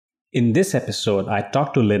In this episode, I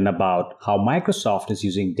talked to Lynn about how Microsoft is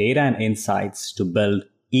using data and insights to build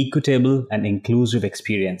equitable and inclusive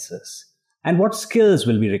experiences, and what skills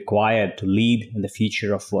will be required to lead in the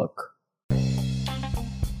future of work.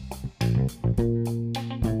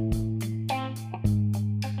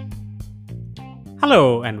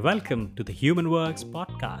 Hello, and welcome to the Human Works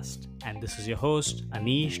podcast. And this is your host,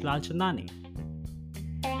 Anish Lalchandani.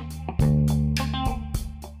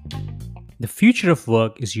 The future of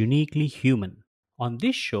work is uniquely human. On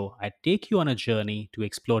this show, I take you on a journey to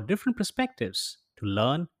explore different perspectives, to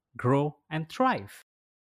learn, grow, and thrive.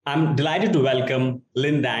 I'm delighted to welcome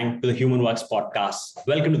Lynn Dang to the Human Works podcast.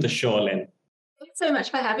 Welcome to the show, Lynn. Thanks so much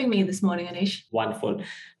for having me this morning, Anish. Wonderful.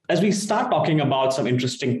 As we start talking about some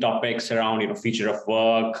interesting topics around, future of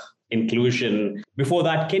work, inclusion, before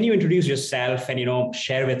that, can you introduce yourself and,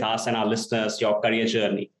 share with us and our listeners your career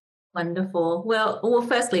journey? Wonderful. Well,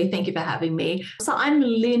 firstly, thank you for having me. So I'm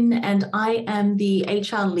Lynn, and I am the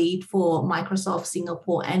HR lead for Microsoft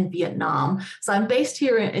Singapore and Vietnam. So I'm based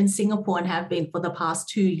here in Singapore and have been for the past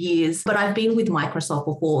 2 years, but I've been with Microsoft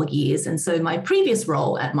for 4 years. And so my previous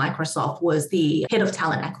role at Microsoft was the head of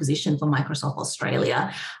talent acquisition for Microsoft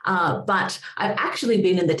Australia. But I've actually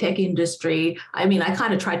been in the tech industry. I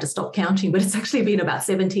kind of tried to stop counting, but it's actually been about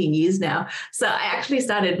 17 years now. So I actually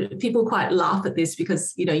started, people quite laugh at this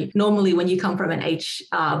because, normally when you come from an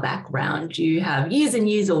HR background, you have years and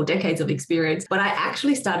years or decades of experience, but I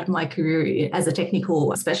actually started my career as a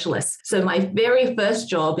technical specialist. So my very first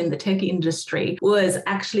job in the tech industry was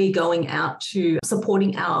actually going out to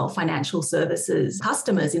supporting our financial services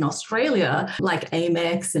customers in Australia, like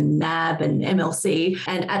Amex and NAB and MLC.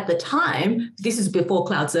 And at the time, this is before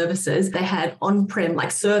cloud services, they had on-prem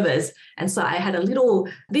servers. And so I had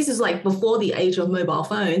this is before the age of mobile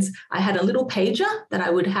phones, I had a little pager that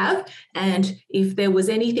I would have. And if there was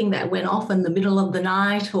anything that went off in the middle of the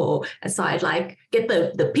night, so I'd get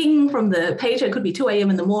the ping from the pager, it could be 2 a.m.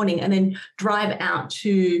 in the morning, and then drive out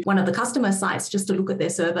to one of the customer sites just to look at their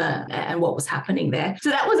server and what was happening there. So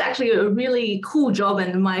that was actually a really cool job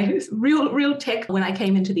and my real tech when I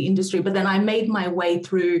came into the industry. But then I made my way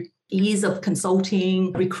through years of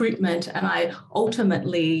consulting, recruitment, and I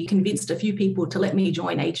ultimately convinced a few people to let me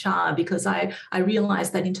join HR because I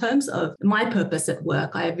realized that in terms of my purpose at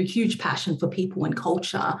work, I have a huge passion for people and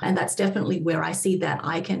culture. And that's definitely where I see that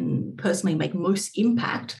I can personally make most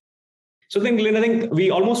impact. So Lynn, I think we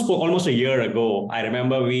almost spoke almost a year ago. I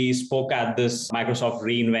remember we spoke at this Microsoft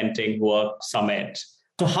Reinventing Work Summit.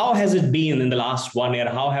 So how has it been in the last 1 year?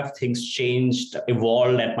 How have things changed,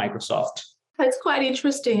 evolved at Microsoft? It's quite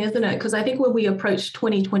interesting, isn't it? Because I think when we approached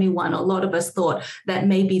 2021, a lot of us thought that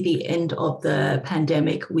may be the end of the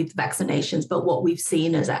pandemic with vaccinations. But what we've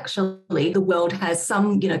seen is actually the world has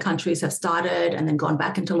some, countries have started and then gone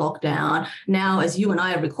back into lockdown. Now, as you and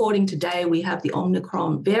I are recording today, we have the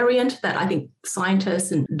Omicron variant that I think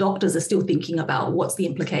scientists and doctors are still thinking about what's the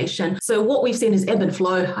implication. So what we've seen is ebb and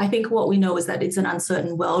flow. I think what we know is that it's an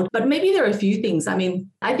uncertain world, but maybe there are a few things.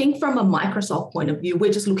 I think from a Microsoft point of view,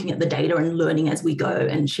 we're just looking at the data and learning as we go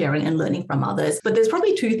and sharing and learning from others. But there's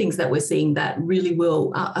probably two things that we're seeing that really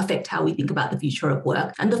will affect how we think about the future of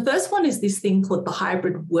work. And the first one is this thing called the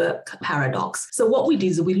hybrid work paradox. So what we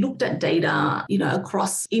did is we looked at data,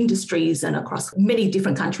 across industries and across many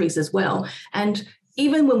different countries as well. And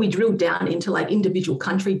even when we drill down into individual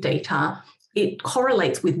country data, it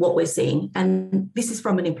correlates with what we're seeing. And this is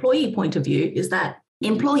from an employee point of view, is that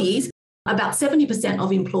about 70%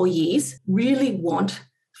 of employees really want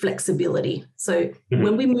flexibility. So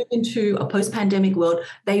when we move into a post-pandemic world,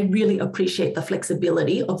 they really appreciate the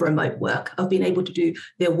flexibility of remote work, of being able to do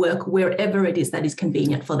their work wherever it is that is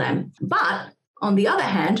convenient for them. But on the other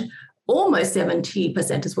hand, almost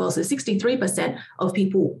 70% as well, so 63% of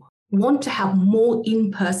people want to have more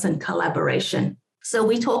in-person collaboration. So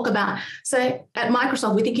we talk about, at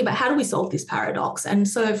Microsoft, we're thinking about how do we solve this paradox? And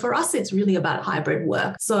so for us, it's really about hybrid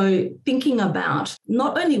work. So thinking about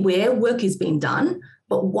not only where work is being done,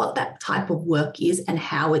 but what that type of work is and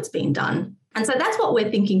how it's being done. And so that's what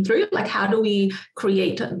we're thinking through, how do we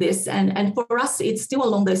create this? And for us, it's still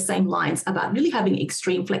along those same lines about really having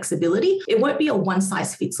extreme flexibility. It won't be a one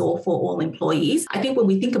size fits all for all employees. I think when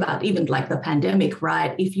we think about even the pandemic,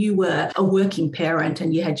 right? If you were a working parent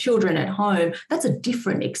and you had children at home, that's a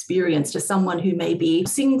different experience to someone who may be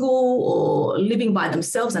single or living by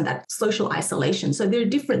themselves and that social isolation. So there are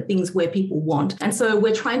different things where people want. And so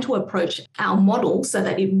we're trying to approach our model so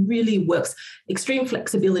that it really works. Extreme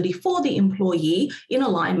flexibility for the employee employee in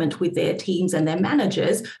alignment with their teams and their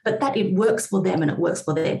managers, but that it works for them and it works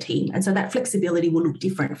for their team. And so that flexibility will look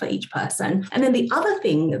different for each person. And then the other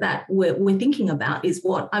thing that we're thinking about is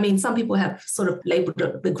some people have sort of labeled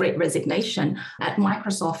it the great resignation. At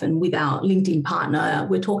Microsoft and with our LinkedIn partner,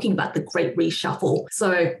 we're talking about the great reshuffle.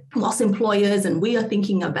 So whilst employers and we are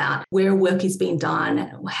thinking about where work is being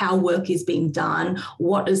done, how work is being done,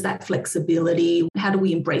 what is that flexibility? How do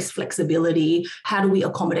we embrace flexibility? How do we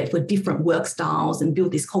accommodate for different work styles and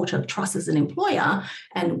build this culture of trust as an employer?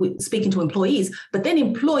 And we're speaking to employees, but then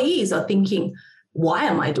employees are thinking, why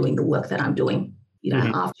am I doing the work that I'm doing?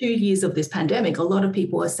 After 2 years of this pandemic, a lot of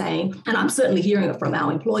people are saying, and I'm certainly hearing it from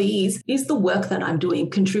our employees, is the work that I'm doing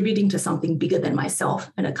contributing to something bigger than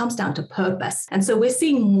myself? And it comes down to purpose. And so we're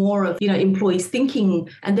seeing more of, employees thinking,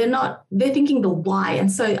 and they're thinking the why.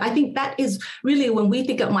 And so I think that is really, when we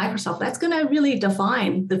think at Microsoft, that's going to really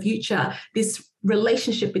define the future, this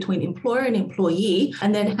relationship between employer and employee.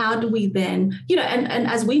 And then how do we then, and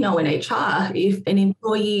as we know in HR, if an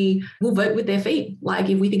employee will vote with their feet, like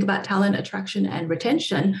if we think about talent attraction and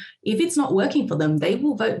retention, if it's not working for them, they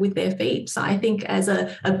will vote with their feet. So I think as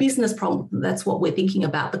a business problem, that's what we're thinking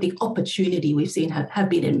about. But the opportunity we've seen have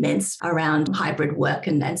been immense around hybrid work.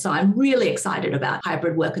 And so I'm really excited about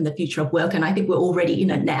hybrid work and the future of work. And I think we're already in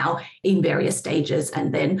it now in various stages.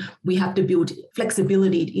 And then we have to build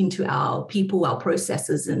flexibility into our people, our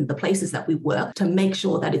processes and the places that we work to make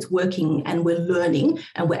sure that it's working and we're learning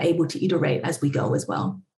and we're able to iterate as we go as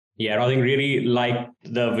well. Yeah, I think really like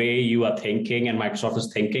the way you are thinking and Microsoft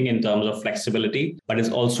is thinking in terms of flexibility, but it's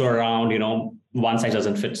also around, one size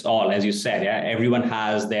doesn't fit all, as you said. Yeah, everyone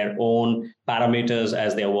has their own parameters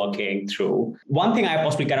as they're working through. One thing I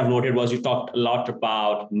possibly kind of noted was you talked a lot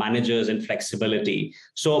about managers and flexibility.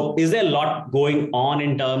 So is there a lot going on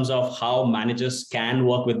in terms of how managers can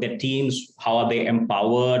work with their teams? How are they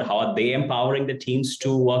empowered? How are they empowering the teams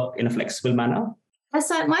to work in a flexible manner?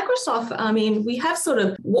 So at Microsoft, we have sort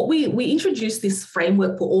of we introduced this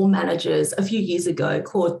framework for all managers a few years ago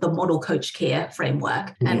called the Model Coach Care framework.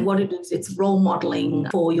 Mm-hmm. And what it is, it's role modeling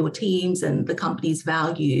for your teams and the company's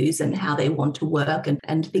values and how they want to work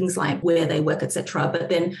and things like where they work, etc. But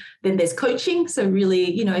then there's coaching. So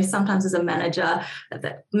really, sometimes as a manager,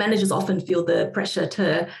 managers often feel the pressure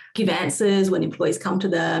to give answers when employees come to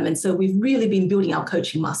them. And so we've really been building our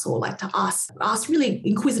coaching muscle, like to ask really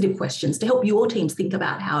inquisitive questions to help your teams think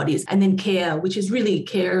about how it is. And then care, which is really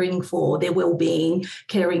caring for their well-being,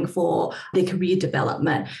 caring for their career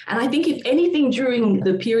development. And I think if anything during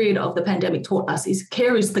the period of the pandemic taught us is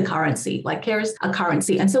care is the currency, like care is a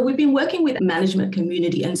currency. And so we've been working with management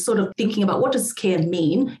community and sort of thinking about what does care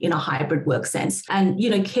mean in a hybrid work sense. And,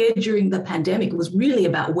 care during the pandemic was really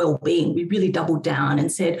about well-being. We really doubled down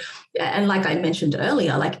and said, and like I mentioned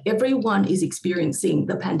earlier, like everyone is experiencing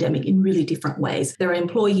the pandemic in really different ways. There are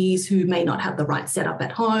employees who may not have the right setup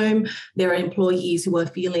at home. There are employees who are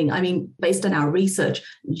feeling, based on our research,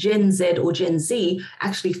 Gen Z or Gen Z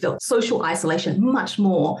actually felt social isolation much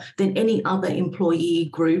more than any other employee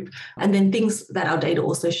group. And then things that our data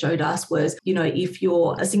also showed us was, if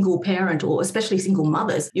you're a single parent or especially single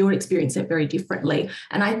mothers, you're experiencing it very differently.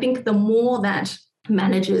 And I think the more that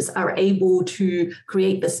managers are able to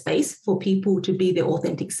create the space for people to be their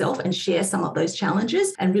authentic self and share some of those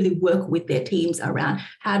challenges and really work with their teams around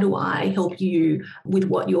how do I help you with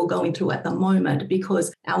what you're going through at the moment,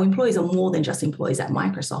 because our employees are more than just employees at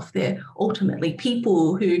Microsoft. They're ultimately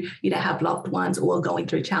people who have loved ones or are going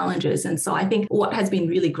through challenges. And so I think what has been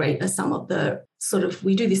really great are some of the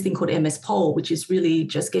we do this thing called MS Poll, which is really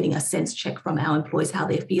just getting a sense check from our employees, how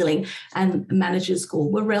they're feeling. And managers' score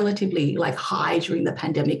were relatively high during the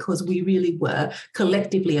pandemic because we really were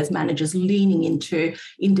collectively as managers leaning into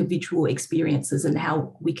individual experiences and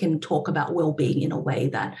how we can talk about well-being in a way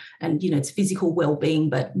that, and it's physical well-being,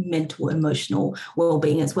 but mental, emotional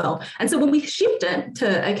well-being as well. And so when we shift it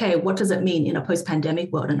to, okay, what does it mean in a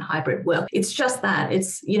post-pandemic world and hybrid work? It's just that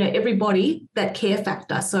it's, everybody, that care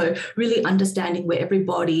factor. So really understanding where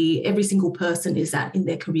every single person is at in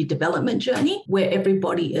their career development journey, where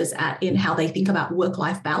everybody is at in how they think about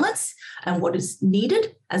work-life balance and what is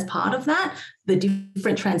needed as part of that, the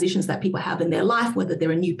different transitions that people have in their life, whether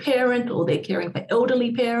they're a new parent or they're caring for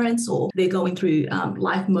elderly parents or they're going through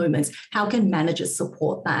life moments. How can managers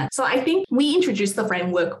support that? So I think we introduced the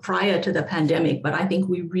framework prior to the pandemic, but I think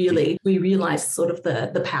we realized sort of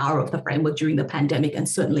the power of the framework during the pandemic and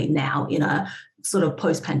certainly now in a sort of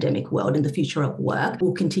post-pandemic world and the future of work,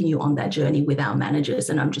 we'll continue on that journey with our managers.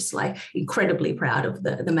 And I'm just like incredibly proud of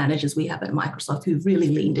the managers we have at Microsoft who've really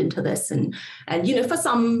leaned into this. And for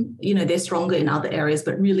some, they're stronger in other areas,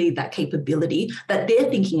 but really that capability that they're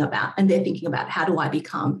thinking about, and they're thinking about how do I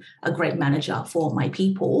become a great manager for my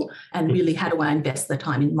people, and really how do I invest the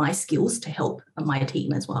time in my skills to help my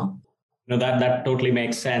team as well. No, that totally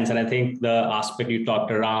makes sense. And I think the aspect you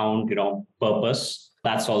talked around, purpose,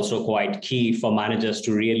 that's also quite key for managers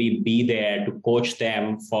to really be there to coach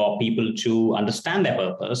them, for people to understand their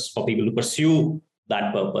purpose, for people to pursue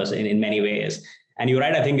that purpose in many ways. And you're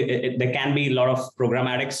right, I think there can be a lot of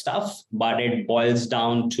programmatic stuff, but it boils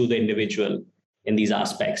down to the individual in these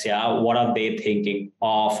aspects. Yeah, what are they thinking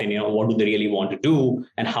of, and what do they really want to do,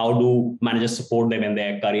 and how do managers support them in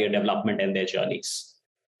their career development and their journeys?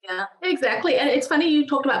 Yeah, exactly. And it's funny you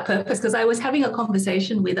talked about purpose, because I was having a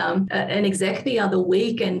conversation with an exec the other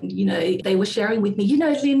week, and, they were sharing with me,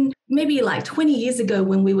 Lynn, maybe like 20 years ago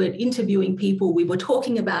when we were interviewing people, we were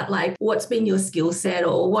talking about like, what's been your skill set,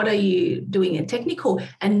 or what are you doing in technical?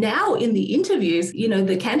 And now in the interviews,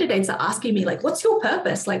 the candidates are asking me like, what's your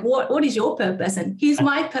purpose? Like, what is your purpose? And here's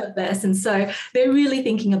my purpose. And so they're really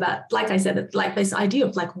thinking about, like I said, like this idea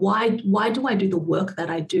of like, why do I do the work that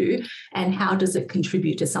I do? And how does it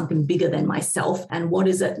contribute to something bigger than myself? And what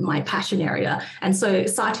is it, my passion area? And so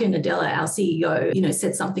Satya Nadella, our CEO,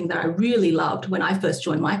 said something that I really loved when I first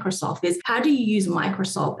joined Microsoft is, how do you use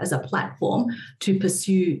Microsoft as a platform to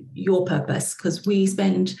pursue your purpose? Because we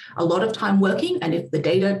spend a lot of time working, and if the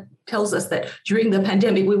data tells us that during the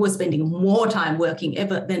pandemic, we were spending more time working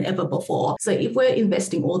than ever before. So if we're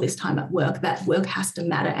investing all this time at work, that work has to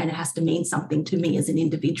matter, and it has to mean something to me as an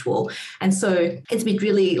individual. And so it's been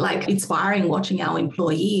really like inspiring watching our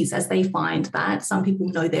employees as they find that. Some people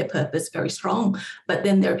know their purpose very strong, but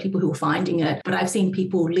then there are people who are finding it. But I've seen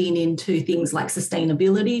people lean into things like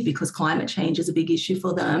sustainability, because climate change is a big issue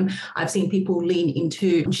for them. I've seen people lean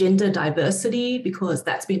into gender diversity, because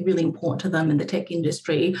that's been really important to them in the tech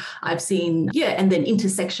industry. I've seen, and then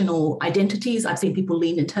intersectional identities. I've seen people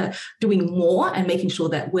lean into doing more and making sure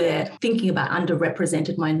that we're thinking about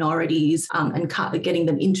underrepresented minorities and getting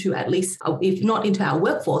them into, at least, if not into our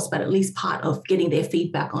workforce, but at least part of getting their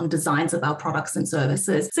feedback on designs of our products and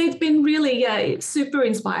services. So it's been really super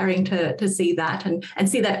inspiring to see that and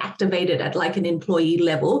see that activated at like an employee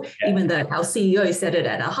level, even though our CEO said it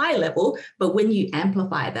at a high level. But when you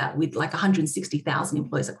amplify that with like 160,000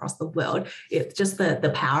 employees across the world, it's just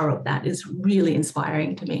the power of that is really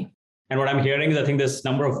inspiring to me. And what I'm hearing is, I think there's a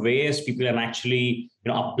number of ways people can actually,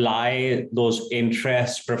 apply those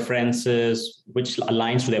interests, preferences, which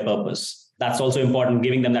aligns to their purpose. That's also important,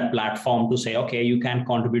 giving them that platform to say, okay, you can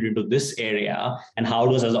contribute into this area, and how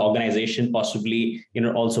does as an organization possibly,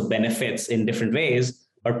 also benefits in different ways.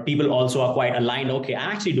 But people also are quite aligned. Okay,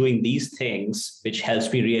 I'm actually doing these things, which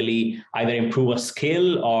helps me really either improve a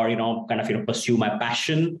skill or, pursue my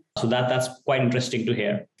passion. So that's quite interesting to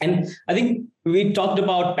hear. And I think we talked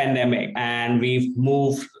about pandemic, and we've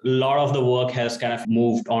moved, a lot of the work has kind of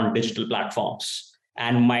moved on digital platforms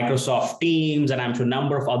and Microsoft Teams, and I'm sure a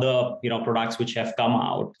number of other, products which have come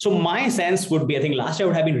out. So my sense would be, I think last year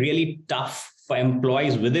would have been really tough for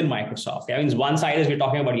employees within Microsoft. I mean, one side is we're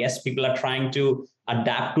talking about, yes, people are trying to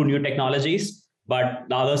adapt to new technologies, but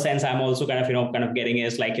the other sense I'm also kind of getting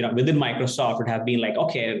is like, within Microsoft would have been like,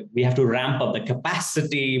 okay, we have to ramp up the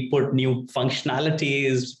capacity, put new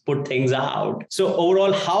functionalities, put things out. So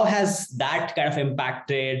overall, how has that kind of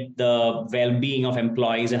impacted the well-being of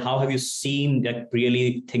employees, and how have you seen that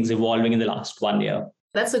really things evolving in the last 1 year?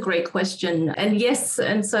 That's a great question. And yes,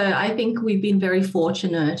 and so I think we've been very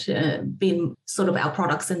fortunate, been sort of our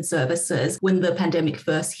products and services when the pandemic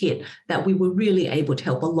first hit, that we were really able to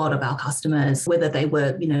help a lot of our customers, whether they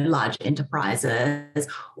were, large enterprises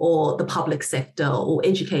or the public sector or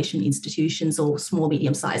education institutions or small,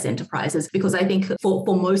 medium-sized enterprises. Because I think for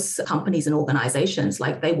most companies and organizations,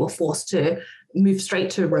 like they were forced to move straight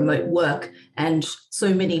to remote work. And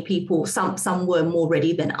so many people, some were more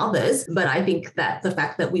ready than others. But I think that the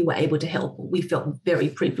fact that we were able to help, we felt very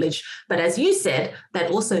privileged. But as you said, that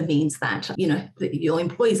also means that, your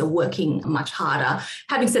employees are working much harder.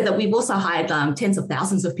 Having said that, we've also hired tens of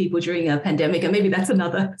thousands of people during a pandemic. And maybe that's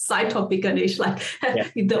another side topic, Anish,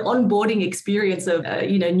 the onboarding experience of,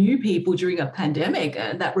 new people during a pandemic,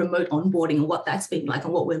 that remote onboarding and what that's been like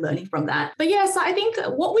and what we're learning from that. But yes, I think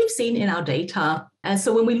what we've seen in our data And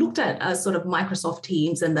so when we looked at sort of Microsoft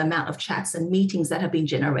Teams and the amount of chats and meetings that have been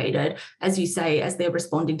generated, as you say, as they're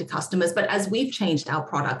responding to customers, but as we've changed our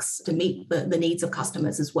products to meet the needs of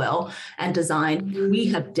customers as well and design, we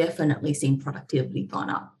have definitely seen productivity gone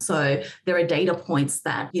up. So there are data points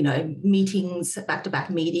that, meetings, back-to-back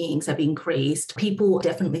meetings have increased. People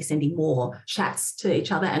definitely sending more chats to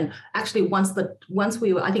each other. And actually once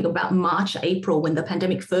we were, I think about March, April, when the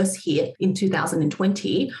pandemic first hit in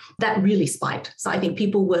 2020, that really spiked. So I think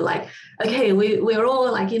people were like, okay, we're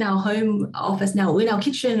all like in our home office now, we're in our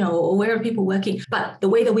kitchen, or where are people working? But the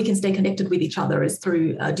way that we can stay connected with each other is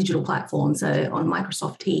through digital platforms on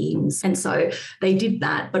Microsoft Teams. And so they did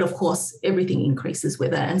that. But of course, everything increases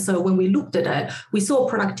with it. And so when we looked at it, we saw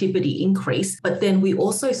productivity increase, but then we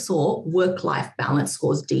also saw work-life balance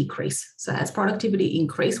scores decrease. So as productivity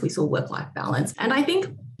increased, we saw work-life balance. And I think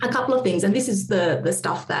a couple of things, and this is the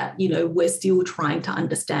stuff that, we're still trying to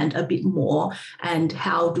understand a bit more, and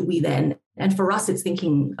how do we then, and for us, it's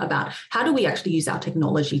thinking about how do we actually use our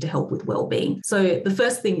technology to help with well-being. So the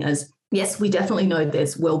first thing is, yes, we definitely know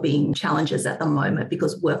there's well-being challenges at the moment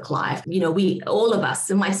because work life, we, all of us,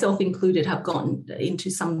 and myself included, have gotten into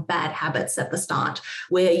some bad habits at the start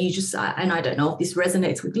where you just, and I don't know if this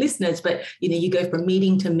resonates with listeners, but, you go from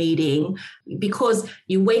meeting to meeting because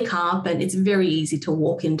you wake up and it's very easy to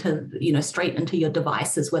walk into, straight into your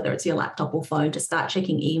devices, whether it's your laptop or phone, to start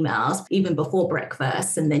checking emails even before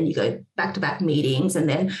breakfast. And then you go back-to-back meetings. And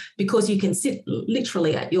then because you can sit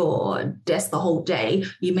literally at your desk the whole day,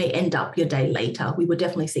 you may end up your day later. We were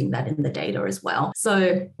definitely seeing that in the data as well.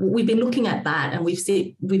 So we've been looking at that, and we've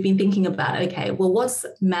been thinking about, okay, well, what's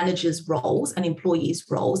managers' roles and employees'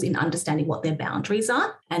 roles in understanding what their boundaries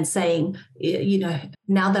are, and saying,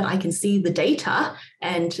 now that I can see the data,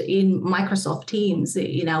 and in Microsoft Teams,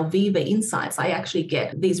 in our Viva Insights, I actually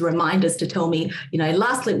get these reminders to tell me,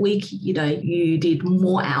 last week, you did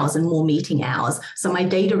more hours and more meeting hours. So my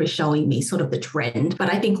data is showing me sort of the trend.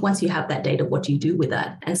 But I think once you have that data, what do you do with it?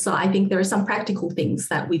 And so I think there are some practical things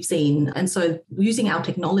that we've seen. And so using our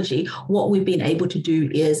technology, what we've been able to do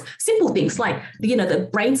is simple things like, the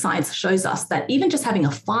brain science shows us that even just having a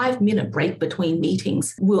 5-minute break between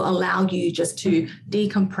meetings will allow you just to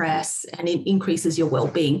decompress, and it increases your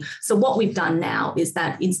well-being. So what we've done now is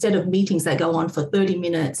that instead of meetings that go on for 30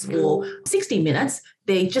 minutes or 60 minutes,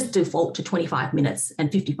 they just default to 25 minutes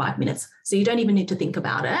and 55 minutes. So you don't even need to think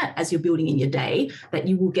about it as you're building in your day, that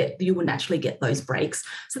you will naturally get those breaks.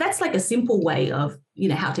 So that's like a simple way of,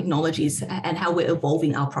 how technology is and how we're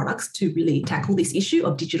evolving our products to really tackle this issue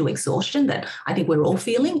of digital exhaustion that I think we're all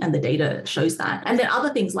feeling, and the data shows that. And then other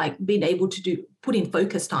things like being able to put in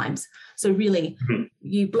focus times. So really,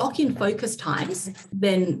 you block in focus times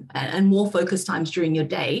and more focus times during your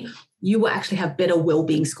day, you will actually have better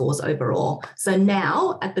well-being scores overall. So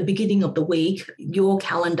now at the beginning of the week, your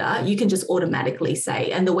calendar, you can just automatically say,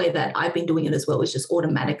 and the way that I've been doing it as well is just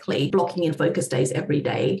automatically blocking in focus days every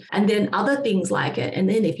day. And then other things like it. And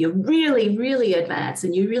then if you're really, really advanced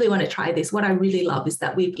and you really want to try this, what I really love is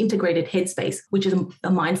that we've integrated Headspace, which is a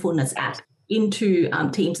mindfulness app, into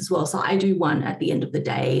Teams as well. So I do one at the end of the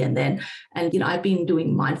day. And I've been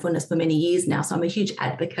doing mindfulness for many years now, so I'm a huge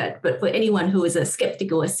advocate. But for anyone who is a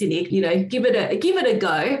skeptic or a cynic, give it a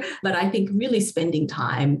go. But I think really spending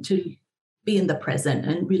time to be in the present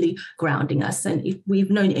and really grounding us. And if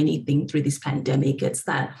we've known anything through this pandemic, it's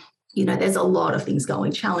that there's a lot of things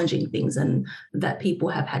going, challenging things, and that people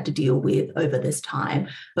have had to deal with over this time.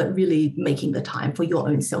 But really making the time for your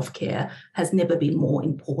own self-care has never been more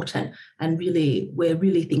important. And really, we're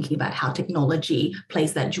really thinking about how technology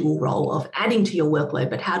plays that dual role of adding to your workload,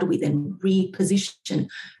 but how do we then reposition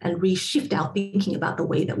and reshift our thinking about the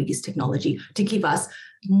way that we use technology to give us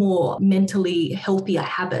more mentally healthier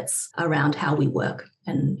habits around how we work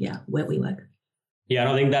and where we work. Yeah,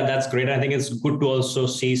 I think that's great. I think it's good to also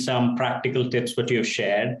see some practical tips what you've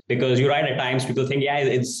shared, because you're right, at times people think,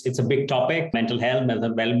 it's a big topic, mental health,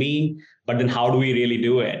 mental well-being, but then how do we really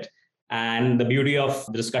do it? And the beauty of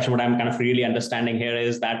the discussion, what I'm kind of really understanding here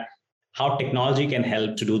is that how technology can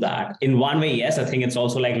help to do that. In one way, yes, I think it's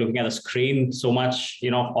also like looking at a screen so much,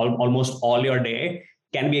 almost all your day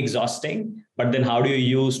can be exhausting. But then how do you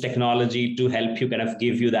use technology to help you kind of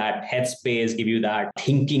give you that headspace, give you that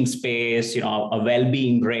thinking space, a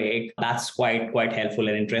well-being break? That's quite helpful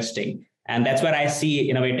and interesting. And that's where I see,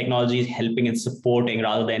 in a way, technology is helping and supporting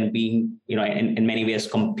rather than being, in many ways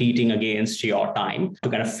competing against your time to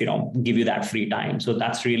kind of, give you that free time. So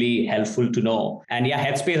that's really helpful to know. And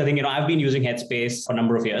Headspace, I think, I've been using Headspace for a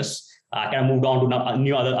number of years. I kind of moved on to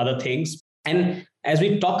new other things. And As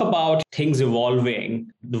we talk about things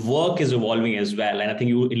evolving, the work is evolving as well. And I think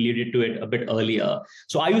you alluded to it a bit earlier.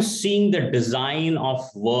 So are you seeing the design of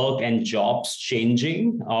work and jobs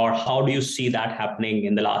changing, or how do you see that happening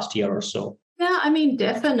in the last year or so? Yeah, I mean,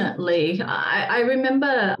 definitely. I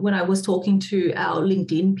remember when I was talking to our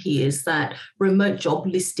LinkedIn peers that remote job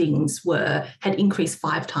listings had increased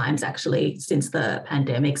 5 times actually since the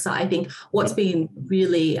pandemic. So I think what's been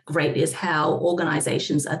really great is how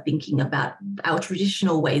organizations are thinking about our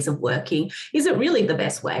traditional ways of working. Is it really the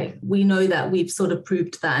best way? We know that we've sort of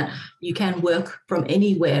proved that you can work from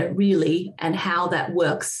anywhere really, and how that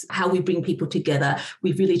works, how we bring people together.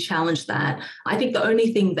 We've really challenged that. I think the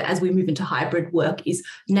only thing that as we move into hybrid work is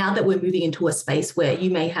now that we're moving into a space where you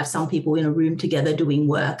may have some people in a room together doing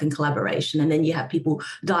work and collaboration, and then you have people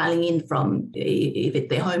dialing in from if it's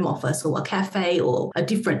their home office or a cafe or a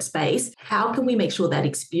different space. How can we make sure that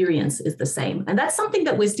experience is the same? And that's something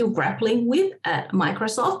that we're still grappling with at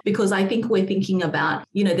Microsoft, because I think we're thinking about,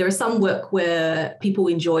 there is some work where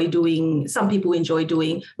some people enjoy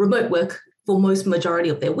doing remote work for most majority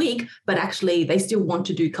of their week, but actually they still want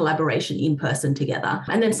to do collaboration in person together.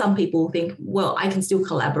 And then some people think, well, I can still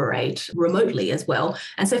collaborate remotely as well.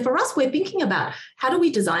 And so for us, we're thinking about how do we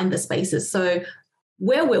design the spaces so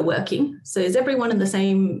where we're working. So is everyone in the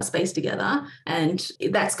same space together? And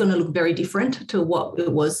that's going to look very different to what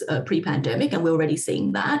it was pre-pandemic. And we're already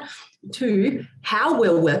seeing that. 2, how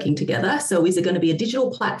we're working together. So is it going to be a digital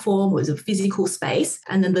platform or is it a physical space?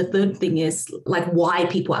 And then the third thing is like why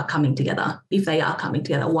people are coming together. If they are coming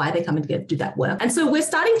together, why are they coming together to do that work? And so we're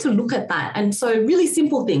starting to look at that. And so really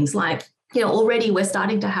simple things like, already we're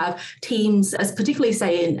starting to have teams, as particularly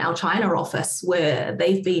say in our China office, where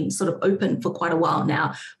they've been sort of open for quite a while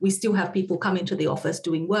now. We still have people come into the office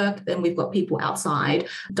doing work. Then we've got people outside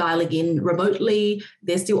dialing in remotely.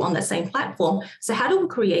 They're still on the same platform. So how do we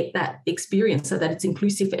create that experience so that it's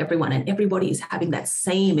inclusive for everyone and everybody is having that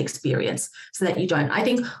same experience so that you don't? I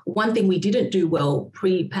think one thing we didn't do well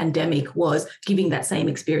pre-pandemic was giving that same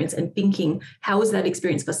experience and thinking, how is that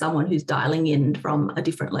experience for someone who's dialing in from a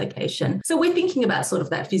different location? So we're thinking about sort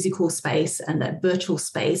of that physical space and that virtual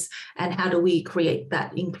space and how do we create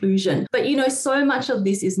that inclusion. But, so much of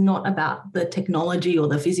this is not about the technology or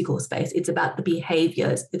the physical space. It's about the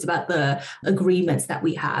behaviors. It's about the agreements that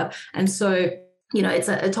we have. And so, it's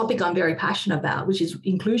a topic I'm very passionate about, which is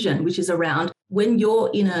inclusion, which is around when you're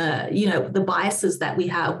in the biases that we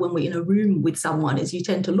have when we're in a room with someone is you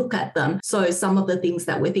tend to look at them. So some of the things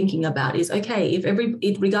that we're thinking about is, okay,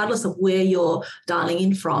 regardless of where you're dialing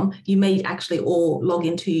in from, you may actually all log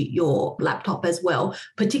into your laptop as well,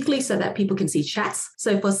 particularly so that people can see chats.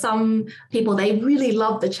 So for some people, they really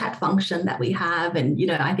love the chat function that we have. And,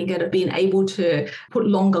 I think it being able to put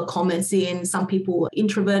longer comments in. Some people are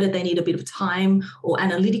introverted, they need a bit of time, or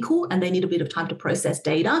analytical, and they need a bit of time to process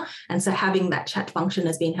data. And so having that chat function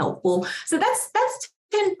has been helpful. So that's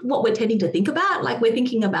what we're tending to think about. Like we're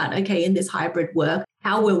thinking about, okay, in this hybrid work,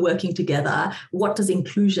 how we're working together, what does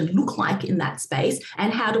inclusion look like in that space,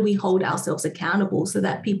 and how do we hold ourselves accountable so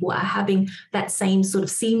that people are having that same sort of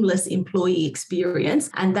seamless employee experience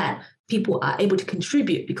and that people are able to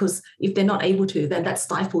contribute, because if they're not able to, then that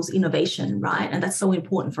stifles innovation, right? And that's so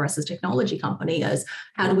important for us as a technology company, as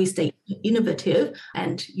how do we stay innovative?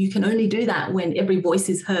 And you can only do that when every voice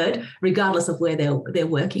is heard, regardless of where they're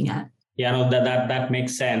working at. Yeah, no, that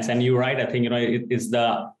makes sense. And you're right. I think, it's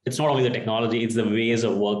not only the technology, it's the ways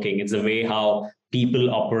of working. It's the way how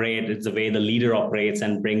people operate. It's the way the leader operates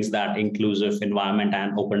and brings that inclusive environment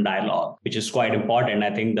and open dialogue, which is quite important.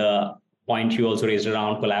 I think the point you also raised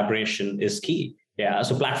around collaboration is key. Yeah.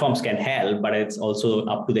 So platforms can help, but it's also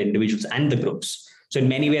up to the individuals and the groups. So in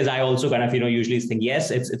many ways, I also kind of, usually think,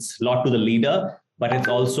 yes, it's a lot to the leader, but it's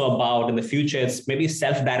also about in the future, it's maybe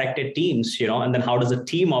self-directed teams, and then how does a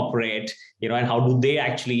team operate, and how do they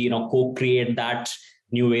actually, co-create that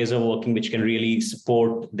new ways of working, which can really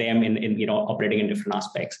support them in operating in different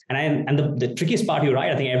aspects. And the trickiest part, you're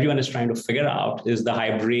right, I think everyone is trying to figure out is the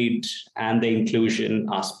hybrid and the inclusion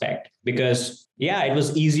aspect. Because it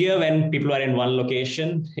was easier when people are in one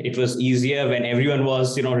location. It was easier when everyone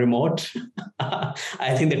was, remote.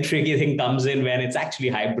 I think the tricky thing comes in when it's actually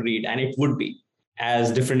hybrid, and it would be,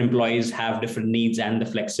 as different employees have different needs and the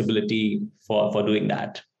flexibility for doing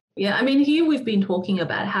that. Yeah, I mean, here we've been talking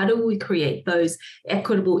about how do we create those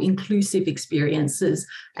equitable, inclusive experiences,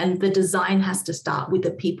 and the design has to start with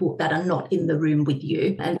the people that are not in the room with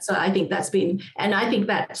you. And so I think that's been, and I think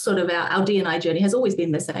that sort of our D&I journey has always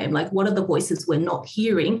been the same. Like, what are the voices we're not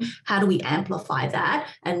hearing? How do we amplify that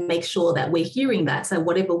and make sure that we're hearing that? So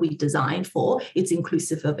whatever we design for, it's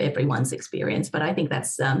inclusive of everyone's experience. But I think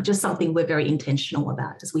that's just something we're very intentional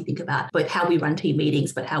about as we think about both how we run team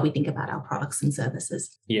meetings, but how we think about our products and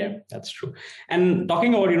services. Yeah, that's true. And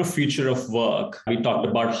talking about, future of work, we talked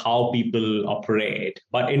about how people operate,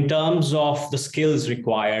 but in terms of the skills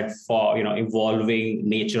required for, evolving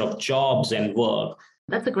nature of jobs and work.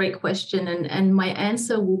 That's a great question. And my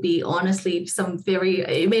answer will be honestly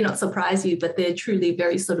it may not surprise you, but they're truly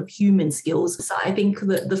very sort of human skills. So I think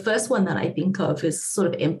the first one that I think of is sort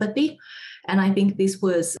of empathy. And I think this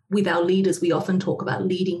was with our leaders. We often talk about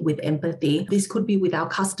leading with empathy. This could be with our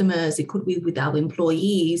customers. It could be with our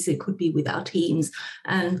employees. It could be with our teams.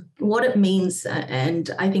 And what it means, and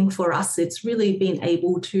I think for us, it's really being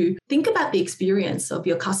able to think about the experience of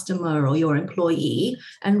your customer or your employee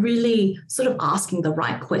and really sort of asking the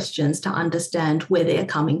right questions to understand where they're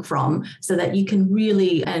coming from so that you can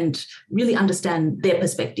really understand their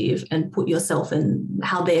perspective and put yourself in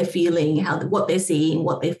how they're feeling, what they're seeing,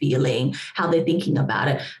 what they're feeling, how they're thinking about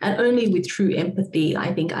it. And only with true empathy,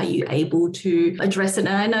 I think, are you able to address it.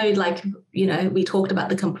 And I know, we talked about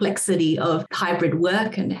the complexity of hybrid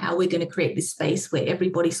work and how we're going to create this space where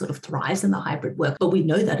everybody sort of thrives in the hybrid work. But we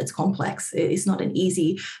know that it's complex. It's not an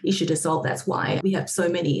easy issue to solve. That's why we have so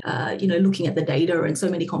many, looking at the data and so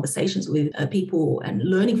many conversations with people and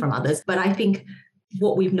learning from others. But I think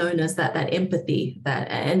what we've known is that empathy,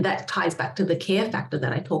 and that ties back to the care factor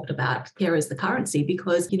that I talked about. Care is the currency,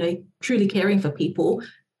 because, truly caring for people,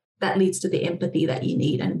 that leads to the empathy that you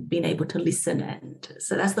need and being able to listen. And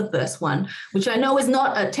so that's the first one, which I know is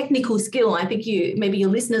not a technical skill. I think maybe your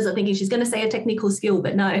listeners are thinking she's going to say a technical skill,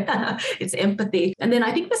 but no, it's empathy. And then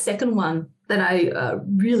I think the second one that I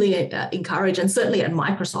really encourage, and certainly at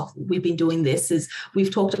Microsoft, we've been doing this, is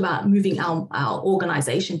we've talked about moving our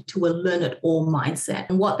organization to a learn-it-all mindset.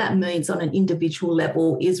 And what that means on an individual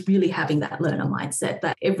level is really having that learner mindset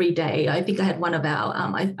that every day. I think I had one of our,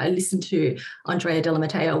 I listened to Andrea Della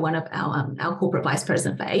Matteo, one of our corporate vice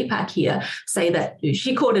president for APAC here, say that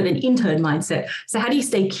she called it an intern mindset. So how do you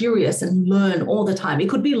stay curious and learn all the time? It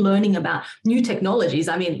could be learning about new technologies.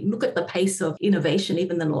 I mean, look at the pace of innovation,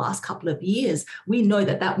 even in the last couple of years. We know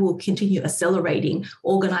that will continue accelerating.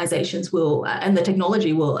 Organizations will, and the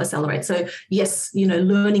technology will accelerate. So yes,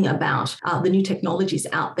 learning about the new technologies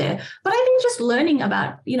out there. But I think just learning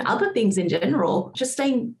about, other things in general, just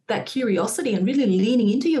staying that curiosity and really leaning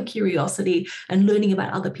into your curiosity and learning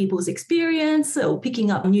about other people's experience or picking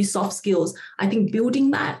up new soft skills. I think building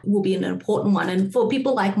that will be an important one. And for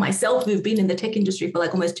people like myself who've been in the tech industry for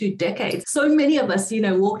like almost 2 decades, so many of us,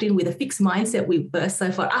 walked in with a fixed mindset first.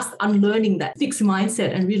 So for us, unlearning that fixed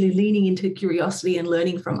mindset and really leaning into curiosity and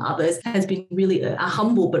learning from others has been really a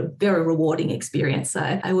humble but very rewarding experience. So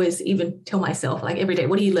I always even tell myself, like, every day,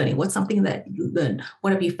 what are you learning? What's something that you learned?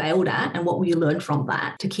 What have you failed at? And what will you learn from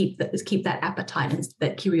that to keep that appetite and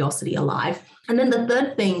that curiosity alive? And then the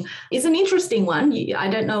third thing is an interesting one. I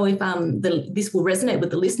don't know if this will resonate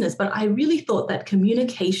with the listeners, but I really thought that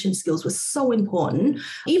communication skills were so important,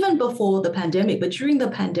 even before the pandemic. But during the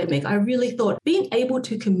pandemic, I really thought being able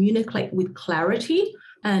to communicate with clarity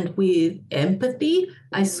and with empathy.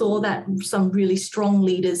 I saw that some really strong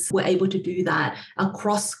leaders were able to do that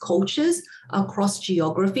across cultures, across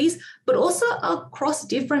geographies, but also across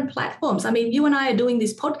different platforms. I mean, you and I are doing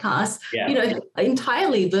this podcast,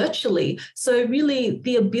 entirely virtually. So really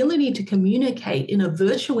the ability to communicate in a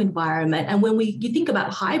virtual environment. And when you think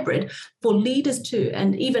about hybrid, for leaders too,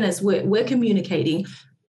 and even as we're communicating,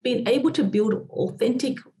 being able to build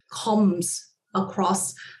authentic comms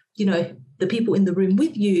across, the people in the room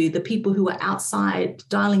with you, the people who are outside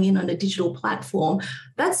dialing in on a digital platform,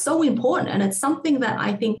 that's so important. And it's something that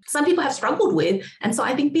I think some people have struggled with. And so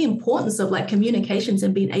I think the importance of communications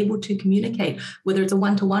and being able to communicate, whether it's a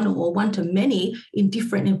one-to-one or one-to-many in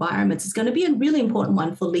different environments, is going to be a really important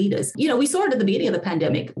one for leaders. We saw it at the beginning of the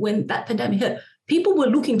pandemic. When that pandemic hit, people were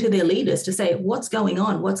looking to their leaders to say, what's going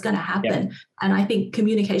on? What's going to happen? Yeah. And I think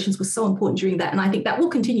communications was so important during that. And I think that will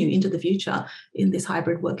continue into the future in this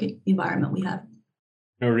hybrid working environment we have.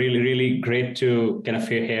 No, really, really great to kind of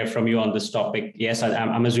hear from you on this topic. Yes,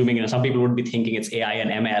 I'm assuming some people would be thinking it's AI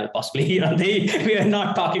and ML, possibly. We are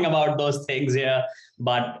not talking about those things here,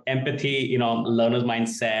 but empathy, learner's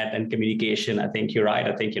mindset and communication. I think you're right.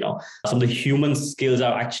 I think some of the human skills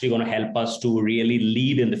are actually going to help us to really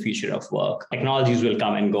lead in the future of work. Technologies will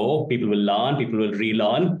come and go. People will learn. People will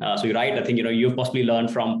relearn. So you're right. I think you've possibly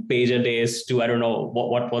learned from pager days to I don't know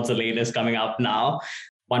what's the latest coming up now.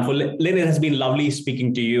 Wonderful. Lynn, it has been lovely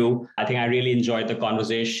speaking to you. I think I really enjoyed the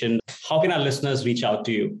conversation. How can our listeners reach out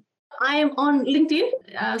to you? I am on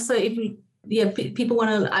LinkedIn. So if people want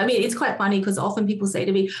to, it's quite funny because often people say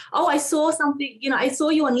to me, oh, I saw something, I saw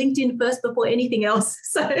you on LinkedIn first before anything else.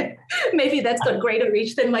 So maybe that's got greater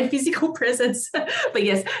reach than my physical presence. But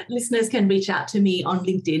yes, listeners can reach out to me on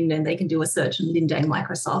LinkedIn and they can do a search on Lynn Dang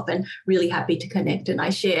Microsoft, and really happy to connect. And I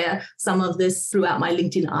share some of this throughout my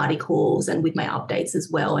LinkedIn articles and with my updates as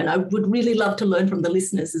well. And I would really love to learn from the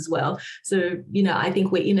listeners as well. So, I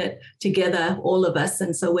think we're in it together, all of us.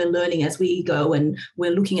 And so we're learning as we go, and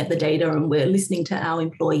we're looking at the data, and we're listening to our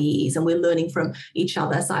employees, and we're learning from each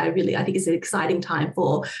other. So I think it's an exciting time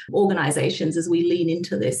for organizations as we lean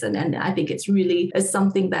into this. And I think it's really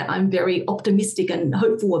something that I'm very optimistic and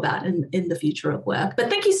hopeful about in the future of work. But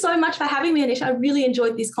thank you so much for having me, Anish. I really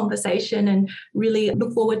enjoyed this conversation and really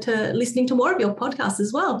look forward to listening to more of your podcasts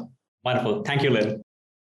as well. Wonderful. Thank you, Lynn.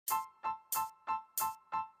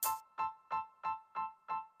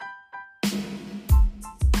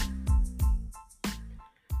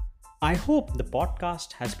 I hope the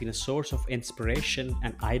podcast has been a source of inspiration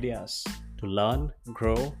and ideas to learn,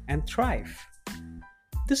 grow, and thrive.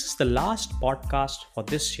 This is the last podcast for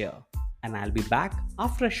this year, and I'll be back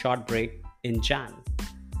after a short break in Jan.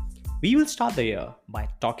 We will start the year by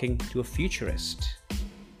talking to a futurist.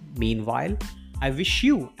 Meanwhile, I wish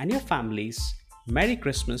you and your families Merry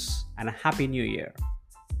Christmas and a Happy New Year.